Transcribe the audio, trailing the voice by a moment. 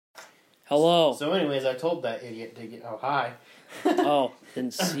Hello. So anyways, I told that idiot to get... Oh, hi. Oh,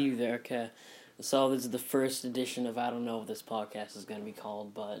 didn't see you there. Okay. So this is the first edition of, I don't know what this podcast is going to be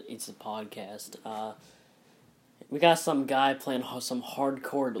called, but it's a podcast. We got some guy playing some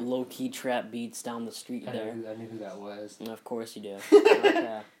hardcore low-key trap beats down the street there. I knew who that was. And of course you do.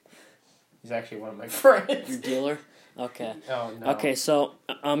 Okay. He's actually one of my friends. Your dealer? Okay. Oh, no. Okay, so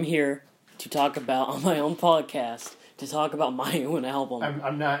I'm here to talk about, on my own podcast, to talk about my own album.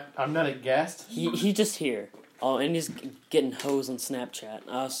 I'm not a guest. He's just here. Oh, and he's getting hoes on Snapchat.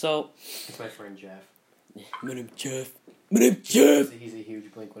 It's my friend Jeff. My name's Jeff. My name's Jeff! He's a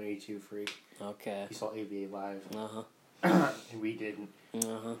huge Blink-182 freak. Okay. He saw AVA live. Uh-huh. And we didn't.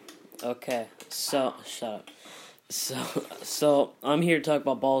 Uh-huh. Okay. So, shut up. So I'm here to talk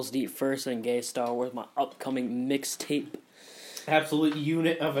about Balls Deep First and Gay Star Wars, my upcoming mixtape. Absolute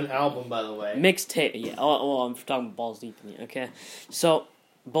unit of an album, by the way. Mixtape, yeah. Oh, well, I'm talking about Balls Deep, okay. So,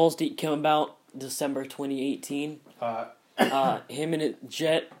 Balls Deep came about December 2018. Him and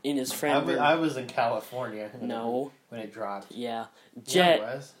Jet and his friend. I was in California. No. When it dropped. Yeah. Jet. Yeah,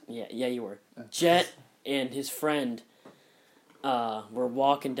 I was. Yeah, you were. Jet and his friend were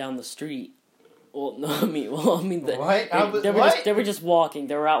walking down the street. Well, no, I mean, What? They were just walking.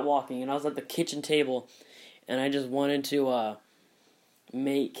 They were out walking, and I was at the kitchen table, and I just wanted to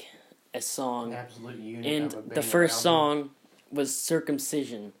make a song. Absolute unit And of a the banger first album. song was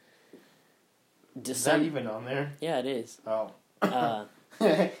Circumcision. Is that even on there? Yeah, it is. Oh.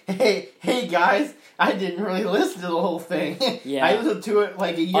 Hey guys! I didn't really listen to the whole thing. Yeah. I listened to it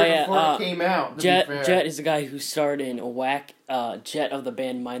like a year before it came out. Jet is the guy who starred in Jet of the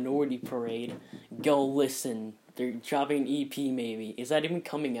band Minority Parade. Go listen. They're dropping an EP maybe. Is that even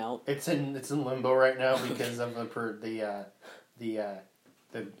coming out? It's in limbo right now because of the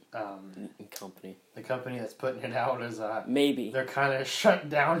company. The company that's putting it out is maybe they're kind of shut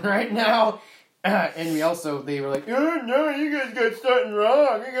down right now. And they were like, oh, no, you guys got something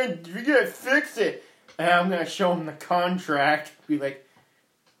wrong. You gotta fix it. And I'm gonna show them the contract. Be like,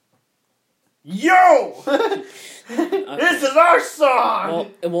 yo, this is our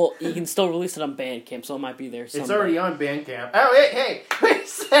song. Well, you can still release it on Bandcamp, so it might be there someday. It's already on Bandcamp. Oh, hey, wait a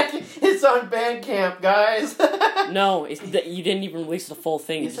second. It's on Bandcamp, guys. No, you didn't even release the full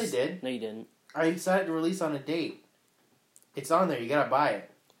thing. Yes, I did. No, you didn't. I decided to release on a date. It's on there. You gotta buy it.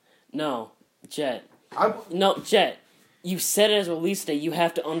 No, Jet. Jet. You said it as a release date. You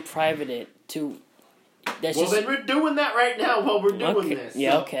have to unprivate it to. Then we're doing that right now while we're doing this.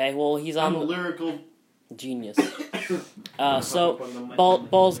 Yeah, okay. Well, he's on. I'm a lyrical genius.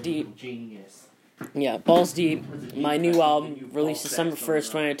 Balls Deep. Genius. Yeah, Balls Deep. My new album released December 1st,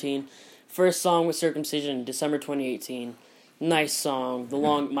 2019. First song was Circumcision, December 2018. Nice song.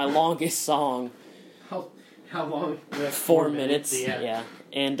 My longest song. How long? 4 minutes. Yeah.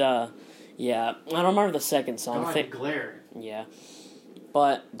 And yeah, I don't remember the second song. God, glare. Yeah.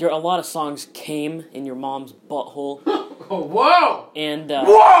 But a lot of songs came in your mom's butthole. Oh, whoa! And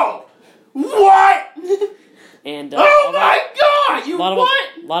whoa! What? And oh my God! You what?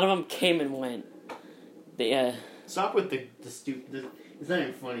 A lot of them came and went. Stop with the stupid. It's not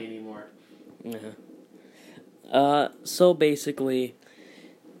even funny anymore. So basically,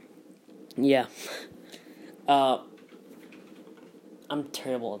 yeah. I'm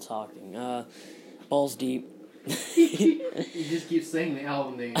terrible at talking. Balls Deep. You just keep saying the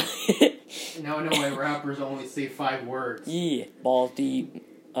album name. Now I know why rappers only say 5 words. Yeah, Balls Deep.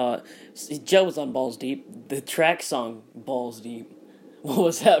 Joe was on Balls Deep. The track song, Balls Deep. What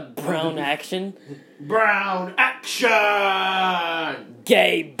was that? Brown Action? Brown Action!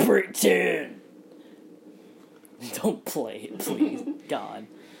 Gay Britain! Don't play it, please. God.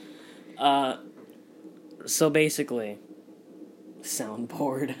 So basically,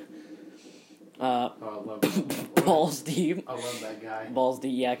 soundboard. I love it. Balls Deep. I love that guy. Balls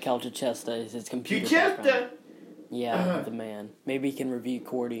Deep, yeah, Calchester is his computer. Calchester! Yeah, the man. Maybe he can review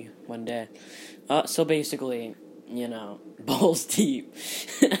Cordy one day. So basically, Balls Deep.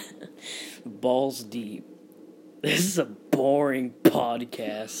 Balls Deep. This is a boring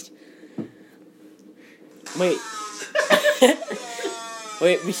podcast. Wait.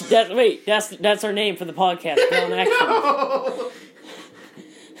 That's our name for the podcast. Brown Action. No!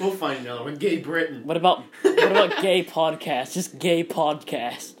 We'll find another one. Gay Britain. What about gay podcast? Just gay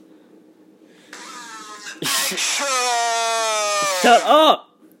podcast. Shut up!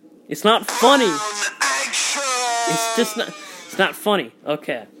 It's not funny. It's not funny.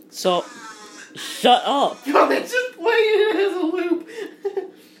 Okay. So shut up. God, that's just playing it as a loop.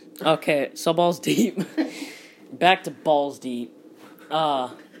 Okay, so Balls Deep. Back to Balls Deep.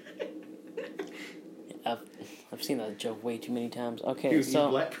 I've seen that joke way too many times. Okay, Dude, so...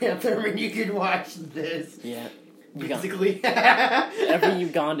 Black Panther, and you can watch this. Yeah. Basically. Every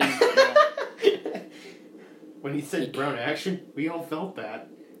Ugandan... Yeah. When he said brown action, we all felt that.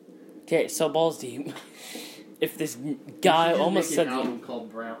 Okay, so Balls Deep. If this guy almost said... an album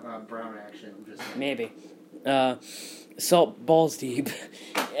called Brown Action. I'm just saying. Maybe. So, Balls Deep.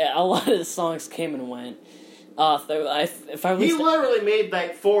 A lot of the songs came and went. If I He literally made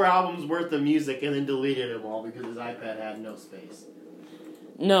like 4 albums worth of music and then deleted them all because his iPad had no space.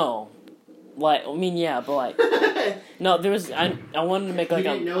 No. Like, I mean, yeah, but like... No, there was... I wanted to make like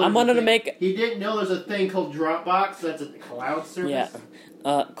a... I wanted to make... He didn't know there's a thing called Dropbox. That's a cloud service.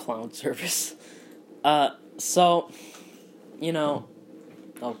 Yeah. Cloud service. So... You know...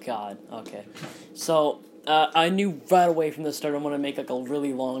 Oh, God. Okay. So... I knew right away from the start I wanted to make, like, a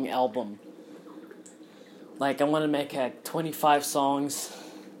really long album. Like, I wanted to make, 25 songs.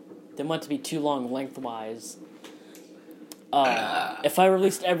 Didn't want it to be too long lengthwise. If I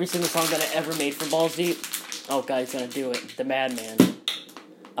released every single song that I ever made for Balls Deep... Oh, God, he's gonna do it. The Madman.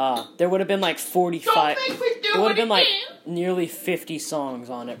 There would have been, like, 45... There would have been, like, nearly 50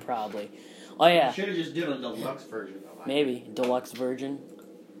 songs on it, probably. Oh, yeah. You should have just done a deluxe version, though. Maybe. Deluxe version.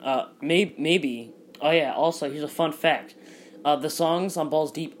 Maybe... Oh yeah, also, here's a fun fact. The songs on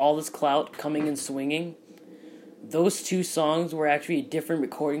Balls Deep, All This Clout, Coming and Swinging, those 2 songs were actually a different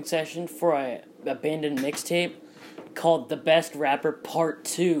recording session for a abandoned mixtape called The Best Rapper Part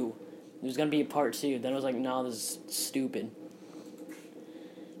 2. There's gonna be a Part 2. Then I was like, no, this is stupid.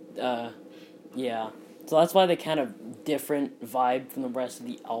 Yeah. So that's why they kind of different vibe from the rest of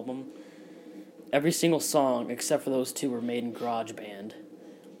the album. Every single song, except for those 2, were made in GarageBand.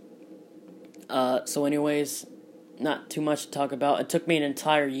 So anyways, not too much to talk about. It took me an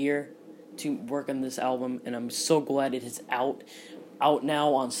entire year to work on this album, and I'm so glad it is out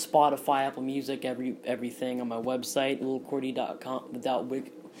now on Spotify, Apple Music, everything on my website, littlecordy.com, without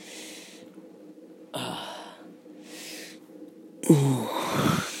wig.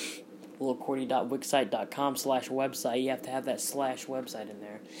 littlecordy.wixsite.com/website. You have to have that /website in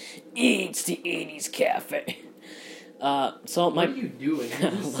there. It's the 80s cafe. So what are you doing?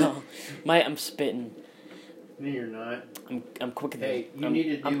 Well, I'm spitting. No, you're not. I'm quick. Hey, you I'm, need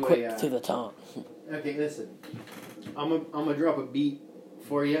to do I'm quick to the tongue. Okay, listen. I'm gonna drop a beat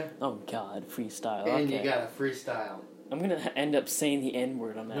for you. Oh God, freestyle. And okay. you got a freestyle. I'm gonna end up saying the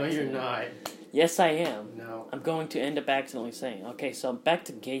N-word on that. No, you're not. Yes, I am. No. I'm going to end up accidentally saying. Okay, so back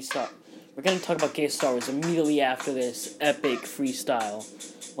to Gay Star. We're gonna talk about Gay Star Wars immediately after this epic freestyle.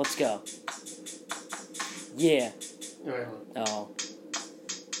 Let's go. Yeah. Oh.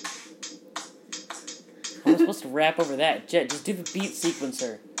 How am I supposed to rap over that? Jet, just do the beat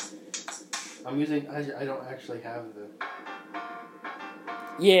sequencer. I'm using... I don't actually have the...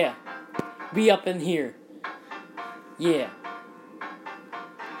 Yeah. Be up in here. Yeah.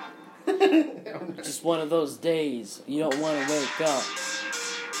 Just one of those days. You don't want to wake up.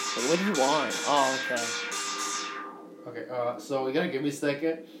 Wait, what do you want? Oh, okay. Okay, so we gotta give me a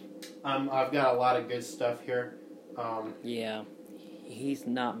second. I've got a lot of good stuff here. Yeah. He's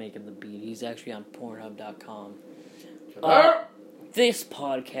not making the beat. He's actually on Pornhub.com. This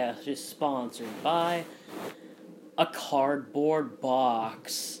podcast is sponsored by a cardboard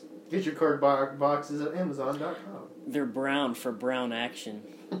box. Get your cardboard boxes at Amazon.com. They're brown for brown action.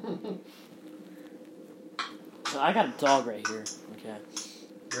 So I got a dog right here. Okay.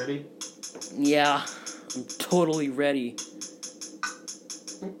 Ready? Yeah. I'm totally ready.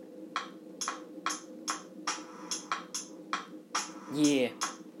 Yeah.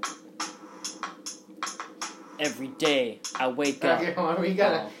 Every day I wake up. Okay, hold on. Hold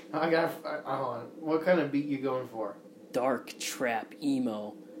on. What kind of beat you going for? Dark trap,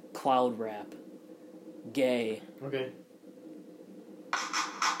 emo, cloud rap, gay. Okay.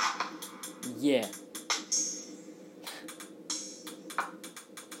 Yeah.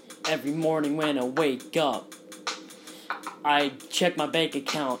 Every morning when I wake up, I check my bank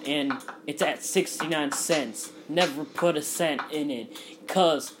account and it's at 69 cents. Never put a cent in it,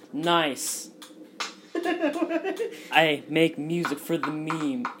 'cause nice. I make music for the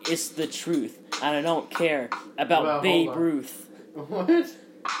meme. It's the truth. And I don't care about Babe Ruth. What?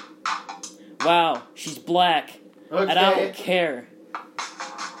 Wow, she's black. Okay. And I don't care.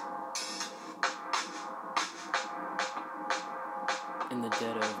 In the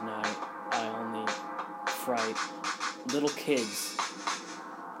dead of night, I only fright little kids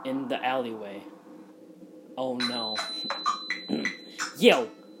in the alleyway. Oh no. Yo,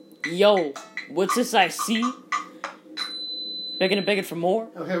 what's this I see? Begging for more?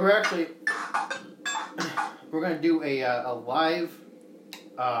 Okay, we're gonna do a live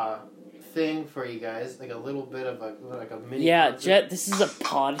thing for you guys, like a little bit of a mini. Yeah, concert. Jet, this is a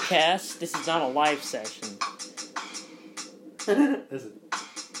podcast. This is not a live session. Listen.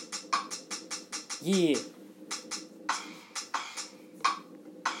 Yeah.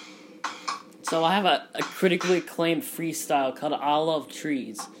 So I have a critically acclaimed freestyle called I Love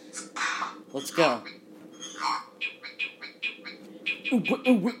Trees. Let's go. Wait,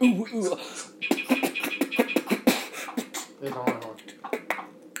 hold on.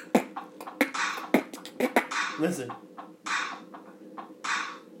 Listen.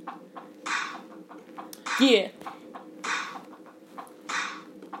 Yeah.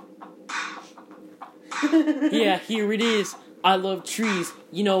 Yeah, here it is. I love trees.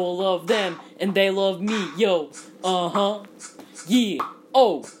 You know I love them, and they love me. Yo, yeah.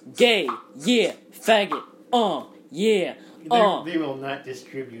 Oh, gay. Yeah, faggot. Yeah. They will not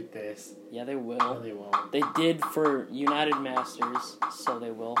distribute this. Yeah, they will. No, they won't. They did for United Masters, so they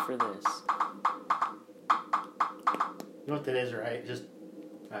will for this. You know what that is, right? Just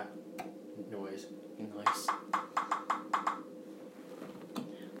noise. Nice.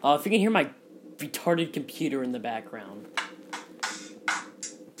 If you can hear my retarded computer in the background.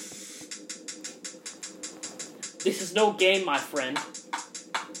 This is no game, my friend.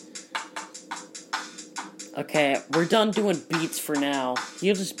 Okay, we're done doing beats for now.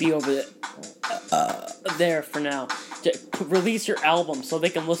 You'll just be over there for now. Release your album so they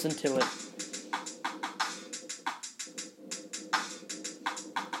can listen to it.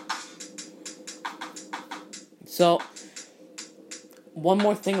 So, one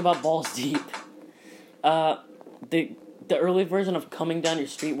more thing about Balls Deep. The early version of Coming Down Your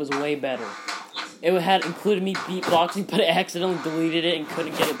Street was way better. It had included me beatboxing, but I accidentally deleted it and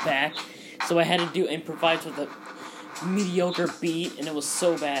couldn't get it back. So I had to do improvise with a mediocre beat, and it was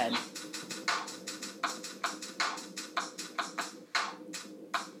so bad.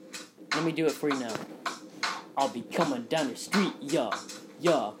 Let me do it for you now. I'll be coming down the street, yeah.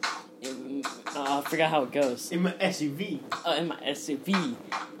 I forgot how it goes. In my SUV. In my SUV,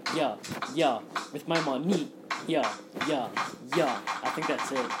 yeah. With my money, yeah. I think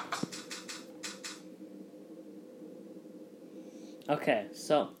that's it. Okay,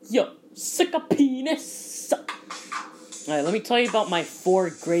 so, suck a penis! Alright, let me tell you about my 4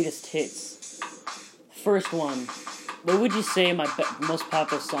 greatest hits. First one, what would you say my most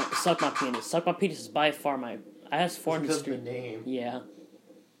popular song, Suck My Penis? Suck My Penis is by far I asked 400 street. Name. Yeah.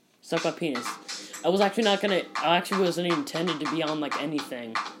 Suck My Penis. I actually wasn't intended to be on, like,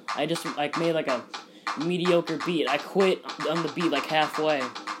 anything. I just, like, made, like, a mediocre beat. I quit on the beat, like, halfway.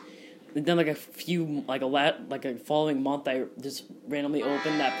 And then, like, a following month, I just randomly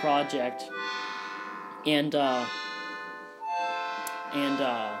opened that project. You don't know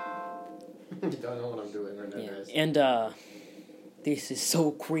what I'm doing right now, guys. And, this is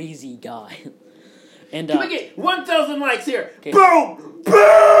so crazy, guy. And, Can we get 1,000 likes here? Okay. Boom!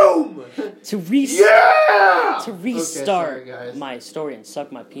 Boom! To restart guys. my story and Suck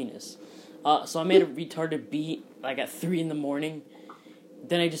My Penis. So I made a retarded beat, like, at 3 in the morning.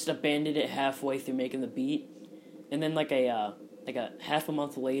 Then I just abandoned it halfway through making the beat. And then, like a half a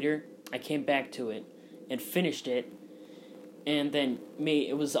month later, I came back to it and finished it. And then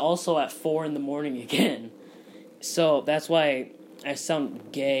it was also at 4 in the morning again. So that's why I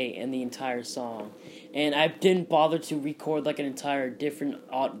sound gay in the entire song. And I didn't bother to record, like, an entire different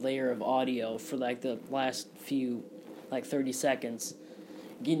layer of audio for, like, the last few, like, 30 seconds.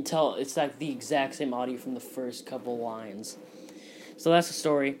 You can tell it's, like, the exact same audio from the first couple lines. So that's the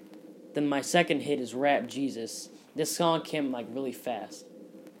story. Then my second hit is Rap Jesus. This song came, like, really fast.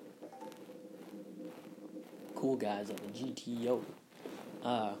 Cool guys at the GTO.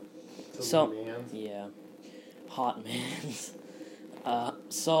 Yeah. Hot mans.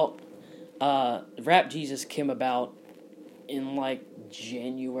 Rap Jesus came about in, like,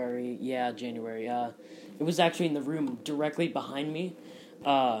 January. Yeah, January. It was actually in the room directly behind me.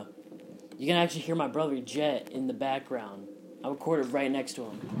 You can actually hear my brother Jet in the background. I recorded right next to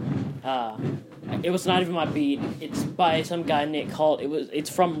him. It was not even my beat. It's by some guy it's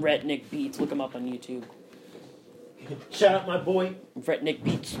from Retnick Beats. Look him up on YouTube. Shout out my boy. Retnick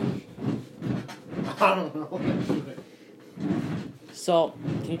Beats. I don't know. So,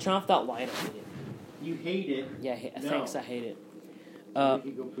 can you turn off that light? I hate it. You hate it? Yeah, thanks, I hate it. Make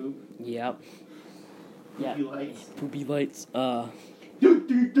you go poop? Yep. Yeah. Poopy lights? Poopy lights.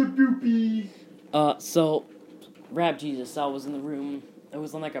 Poopy. So, Rap Jesus, I was in the room. It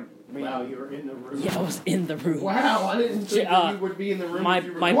was on, like, a... Wow, you were in the room. Yeah, I was in the room. Wow, I didn't think that you would be in the room if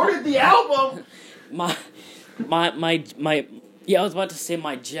you recorded the album! Yeah, I was about to say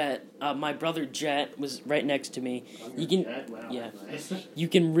my Jet. My brother Jet was right next to me. You can, Wow, yeah, nice. you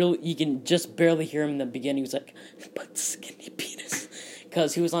can just barely hear him in the beginning. He was like, "But skinny penis,"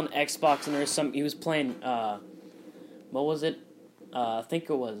 because he was on Xbox and he was playing. What was it? I think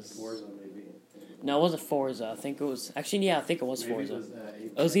it was. Forza, maybe. No, it wasn't Forza. I think it was it was Maybe Forza.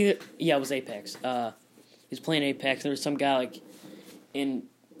 it was, It was it was Apex. He was playing Apex. There was some guy like in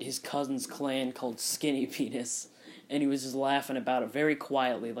his cousin's clan called Skinny Penis, and he was just laughing about it very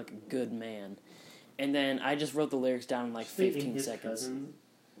quietly, like a good man. And then I just wrote the lyrics down in like 15 seconds. Cousins?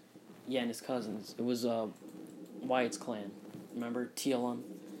 Yeah, and his cousins. It was Wyatt's clan. Remember TLM?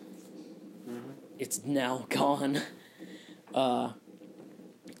 Mm-hmm. It's now gone.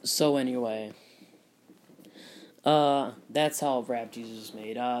 So anyway. That's how Rap Jesus was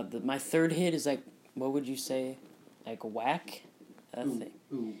made. My third hit is like, what would you say? Like whack?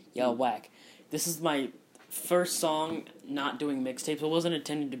 Yeah, whack. This is my first song not doing mixtapes. It wasn't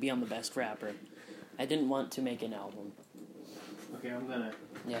intended to be on the Best Rapper. I didn't want to make an album. Okay, I'm gonna.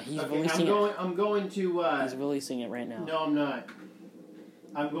 Yeah, he's Okay, releasing it. I'm going to. He's releasing it right now. No, I'm not.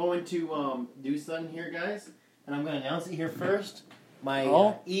 I'm going to do something here, guys, and I'm going to announce it here first. My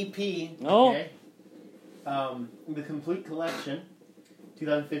EP. Oh. Okay. The complete collection,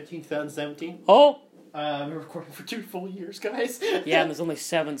 2015, 2017. Oh. We're recording for 2 full years, guys. Yeah, and there's only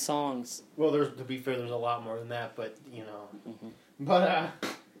 7 songs. Well, to be fair, there's a lot more than that, but you know. Mm-hmm. But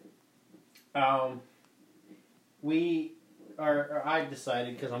we are. Or I've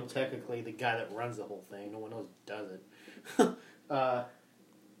decided, because I'm technically the guy that runs the whole thing. No one else does it.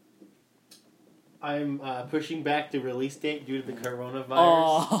 I'm pushing back the release date due to the coronavirus.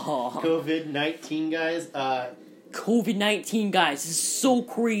 Oh. COVID-19, guys. COVID-19, guys. This is so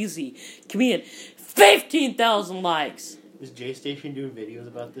crazy. Come in. 15,000 likes. Is J Station doing videos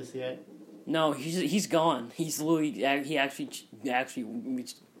about this yet? No, he's gone. He's literally he actually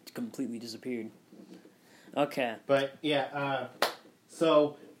completely disappeared. Okay. But yeah,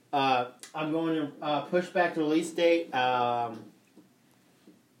 so I'm going to push back the release date. Don't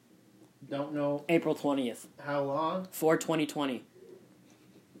know April 20th. how long. For 2020.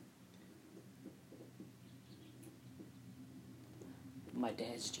 My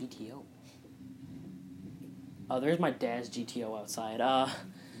dad's GTO. Oh, there's my dad's GTO outside.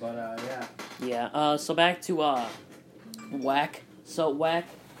 But yeah. Yeah, so back to, Whack. So, Whack,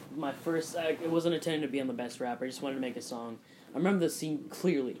 my first, it wasn't intended to be on the Best Rapper, I just wanted to make a song. I remember the scene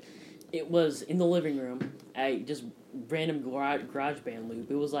clearly. It was in the living room, just random garage band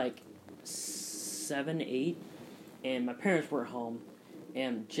loop. It was like 7, 8, and my parents were at home,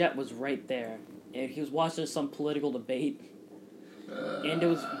 and Jet was right there, and he was watching some political debate, and it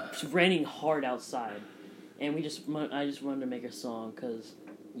was raining hard outside, and I just wanted to make a song, cause,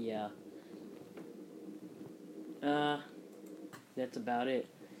 yeah. That's about it.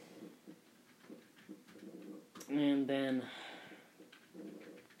 And then,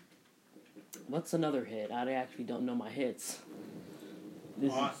 what's another hit? I actually don't know my hits.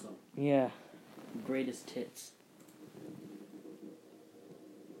 Awesome. Yeah. Greatest hits.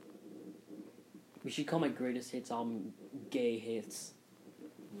 We should call my greatest hits album Gay Hits.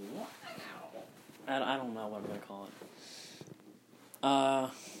 Wow. I don't know what I'm gonna call it.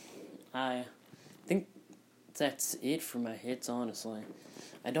 I think that's it for my hits, honestly.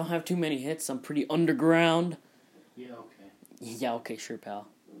 I don't have too many hits. I'm pretty underground. Yeah, okay. Yeah, okay, sure, pal.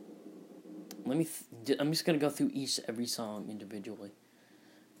 I'm just gonna go through every song individually.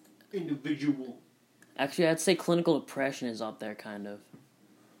 Individual. Actually, I'd say Clinical Depression is up there, kind of.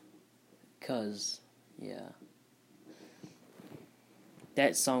 'Cause, yeah.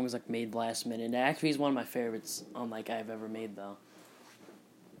 That song was, like, made last minute. It actually is one of my favorites I've ever made, though.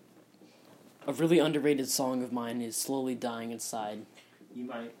 A really underrated song of mine is Slowly Dying Inside. You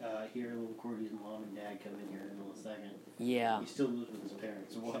might hear little Cordy's mom and dad come in here in a second. Yeah. He still lives with his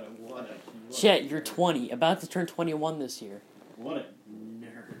parents. What a Chet, you're 20. About to turn 21 this year. What a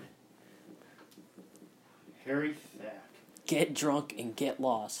nerd. Harry Thack. Get drunk and get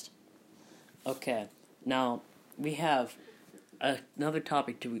lost. Okay. Now, we have another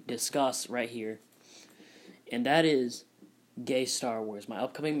topic to discuss right here. And that is Gay Star Wars. My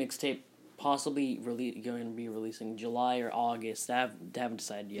upcoming mixtape, possibly going to be releasing July or August. I haven't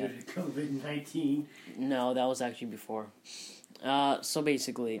decided yet. COVID-19. No, that was actually before. So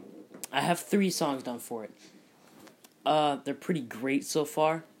basically, I have 3 songs done for it. They're pretty great so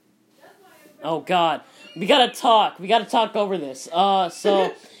far. Oh God, we gotta talk over this.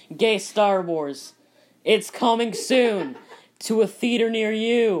 So, Gay Star Wars. It's coming soon to a theater near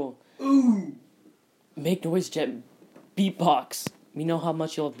you. Ooh. Make noise, Jet. Beatbox. We know how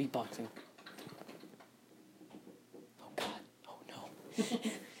much you love beatboxing. Oh God. Oh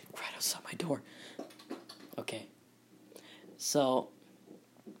Right outside my door. Okay. So.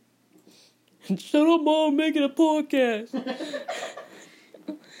 Shut up, Mom, I'm making a podcast.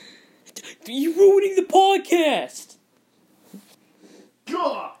 You're ruining the podcast.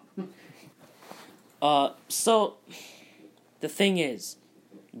 So the thing is,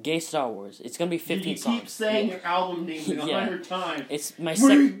 Gay Star Wars. It's gonna be 15 songs. You keep saying your album name 100 times. It's my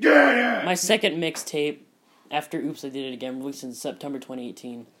my second mixtape after Oops I Did It Again, released in September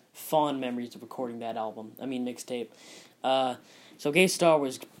 2018. Fond memories of recording that album. I mean mixtape. So Gay Star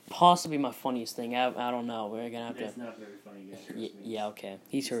Wars possibly my funniest thing. I don't know. We're gonna have to. It's not very funny, guys. Yeah, okay.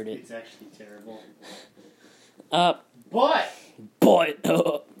 He's heard it. It's actually terrible. But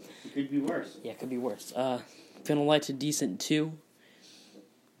It could be worse. Yeah, it could be worse. Gonna Lie to Decent 2.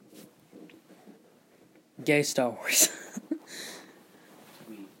 Gay Star Wars.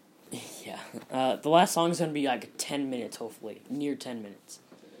 Sweet. Yeah. The last song is gonna be like 10 minutes, hopefully. Near 10 minutes.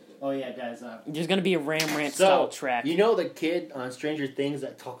 Oh yeah, guys. There's gonna be a Ram Rant style track. You know the kid on Stranger Things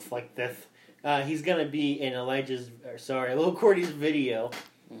that talks like this? He's gonna be in Lil Cordy's video.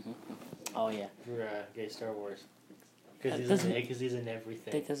 Mm-hmm. Oh yeah. For Gay Star Wars. Because he's in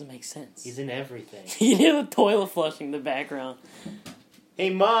everything. That doesn't make sense. He's in everything. You hear the toilet flushing in the background. Hey,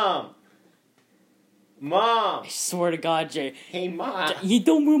 Mom! Mom! I swear to God, Jay. Hey, Mom! You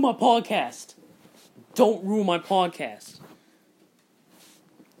don't ruin my podcast. Don't ruin my podcast.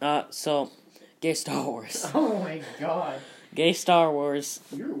 So, Gay Star Wars. Oh my God. Gay Star Wars.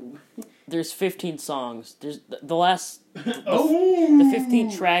 There's 15 songs. There's the last... The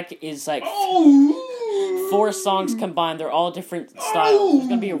 15th track is like... 4 songs combined. They're all different styles. There's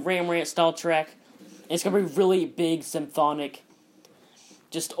gonna be a Ram Rant style track. It's gonna be really big, symphonic.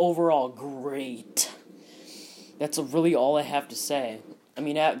 Just overall great. That's really all I have to say. I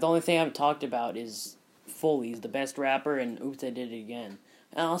mean, the only thing I haven't talked about is Foley's the best rapper, and Oops, I Did It Again.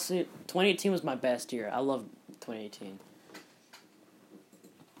 And honestly, 2018 was my best year. I love 2018.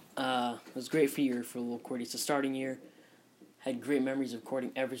 It was a great year for Lil Cordy. It's a starting year. Had great memories of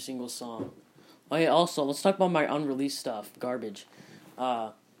recording every single song. Oh yeah, also, let's talk about my unreleased stuff. Garbage.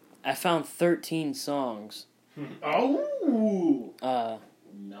 I found 13 songs. Oh!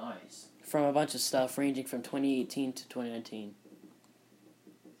 Nice. From a bunch of stuff ranging from 2018 to 2019.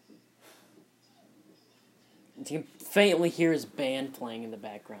 You can faintly hear his band playing in the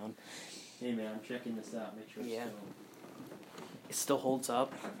background. Hey man, I'm checking this out. Make sure it still holds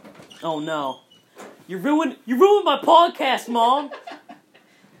up. Oh no. You ruined my podcast, Mom!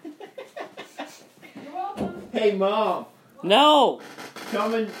 Hey, Mom! No!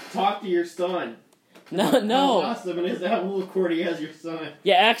 Come and talk to your son. No. How awesome it is to have Lil Cordy as your son.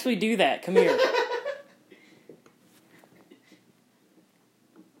 Yeah, actually do that. Come here.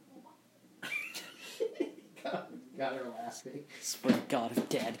 Got her laughing. Swear to God, if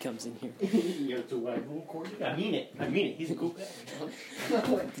Dad comes in here. You're too white, Lil Cordy. I mean it. He's a cool guy.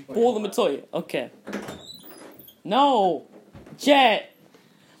 Boil them and tell you. Okay. No! Jet!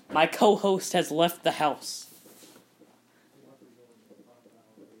 My co-host has left the house.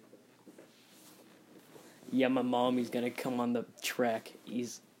 Yeah, my mommy's gonna come on the track.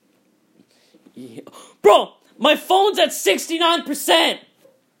 Bro! My phone's at 69%!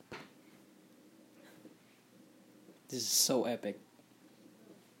 This is so epic.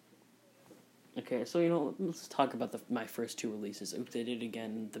 Okay, so, let's talk about my first 2 releases. Oops, I Did It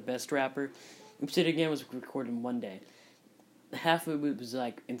Again, The Best Rapper. Oops, I Did It Again was recorded in one day. Half of it was,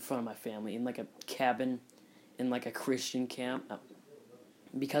 in front of my family, in, a cabin, in, a Christian camp.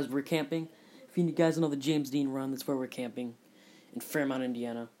 Because we're camping. If you guys know the James Dean Run, that's where we're camping. In Fairmont,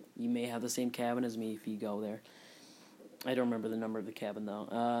 Indiana. You may have the same cabin as me if you go there. I don't remember the number of the cabin,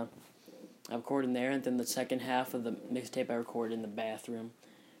 though. I recorded there, and then the second half of the mixtape I recorded in the bathroom.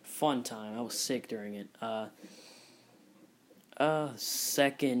 Fun time. I was sick during it.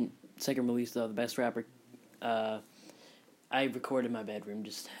 Second release, though, The Best Rapper. I recorded in my bedroom,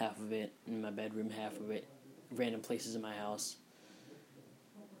 just half of it in my bedroom, half of it random places in my house.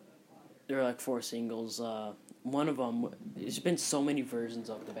 There are 4 singles. One of them, there's been so many versions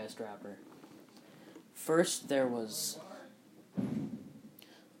of The Best Rapper. First, there was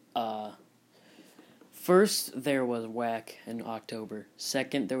Whack in October.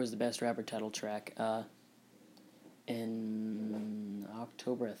 Second, there was The Best Rapper title track. In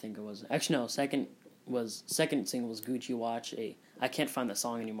October, I think it was. Actually, no. Second single was Gucci Watch. I can't find that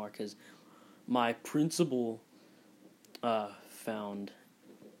song anymore because my principal found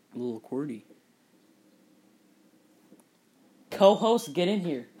Lil Cordy. Co-host, get in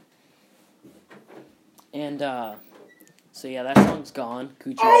here. And So yeah, that song's gone.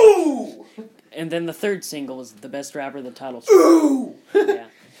 Coochie. Oh! And then the third single was The Best Rapper, the title. Ooh! Yeah.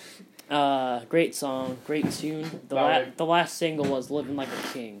 Great song, great tune. The last single was Living Like a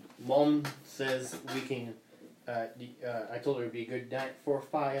King. Mom says we can. I told her it'd be a good night for a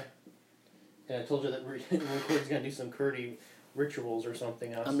fire, and I told her that Record's gonna do some curdy rituals or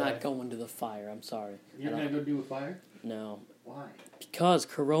something outside. I'm not going to the fire. I'm sorry. You're gonna go do a fire? No. Why? Because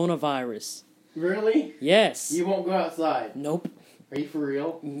coronavirus. Really? Yes. You won't go outside? Nope. Are you for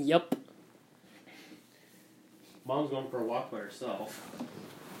real? Yep. Mom's going for a walk by herself.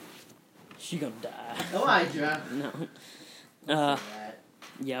 She gonna die. Elijah. No.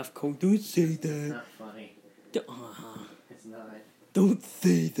 Yeah, of course. Don't say It's that. not funny. Uh-huh. It's not. Don't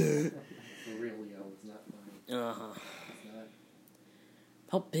say that. For real, yo. It's not funny. Uh-huh. It's not.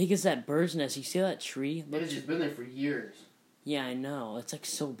 How big is that bird's nest? You see that tree? It's just been there for years. Yeah, I know. It's like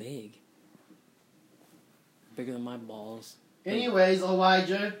so big. Bigger than my balls. Anyways,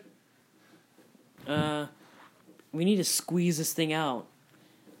 Elijah. We need to squeeze this thing out.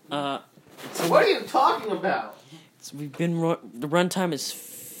 What are you talking about? The runtime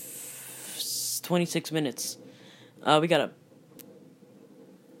is 26 minutes. We gotta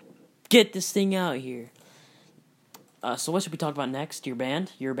get this thing out here. So what should we talk about next? Your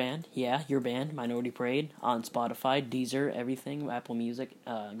band? Yeah, your band. Minority Parade on Spotify, Deezer, everything, Apple Music,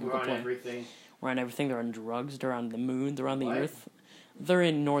 Google We're on Play. everything. We're on everything. They're on drugs. They're on the moon. They're on the What? earth. They're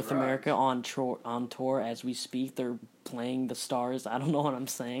in North Drugs. America on tour as we speak. They're playing the stars. I don't know what I'm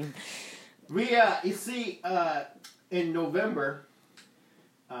saying. You see, in November,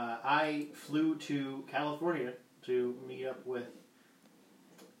 I flew to California to meet up with.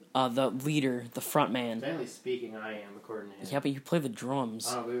 The leader, the front man. Generally speaking, I am, according to him. Yeah, but you play the drums.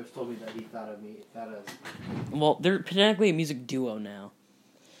 Oh, but it was told me that he thought of me. Well, they're technically a music duo now.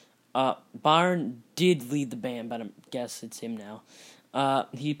 Byron did lead the band, but I guess it's him now.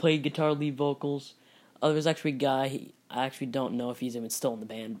 He played guitar, lead vocals. There's actually a guy, I actually don't know if he's even still in the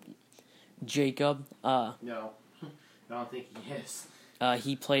band. Jacob. No, I don't think he is.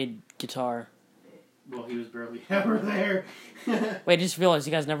 He played guitar. Well, he was barely ever there. Wait, I just realized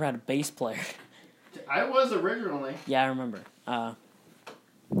you guys never had a bass player. I was originally. Yeah, I remember. Yeah.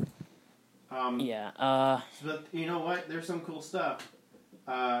 But you know what? There's some cool stuff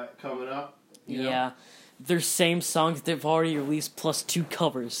coming up. You know? They're same songs they've already released plus 2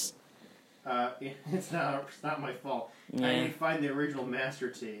 covers. It's not my fault. Yeah. I need to find the original master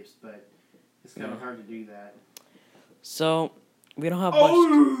tapes, but it's kind of hard to do that. So we don't have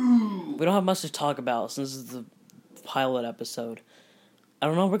much to talk about since this is the pilot episode. I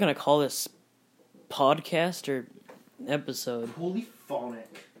don't know if we're gonna call this podcast or episode.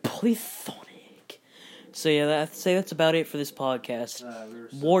 Polyphonic. So yeah, that's about it for this podcast.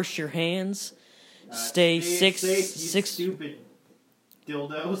 Wash your hands. Stay safe, you six. stupid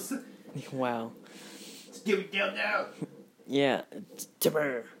dildos. Wow. Stupid dildo. Yeah.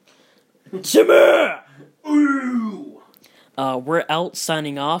 Timber. Ooh. We're out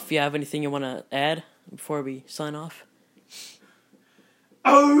signing off. You have anything you want to add before we sign off?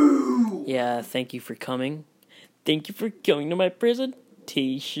 Oh. Yeah, thank you for coming. Thank you for coming to my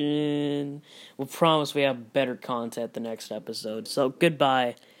presentation. We'll promise we have better content the next episode. So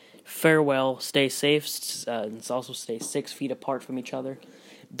goodbye. Farewell. Stay safe. And also stay 6 feet apart from each other.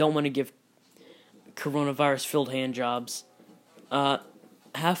 Don't want to give coronavirus-filled hand jobs.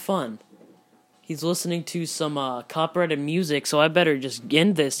 Have fun. He's listening to some copyrighted music, so I better just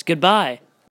end this. Goodbye.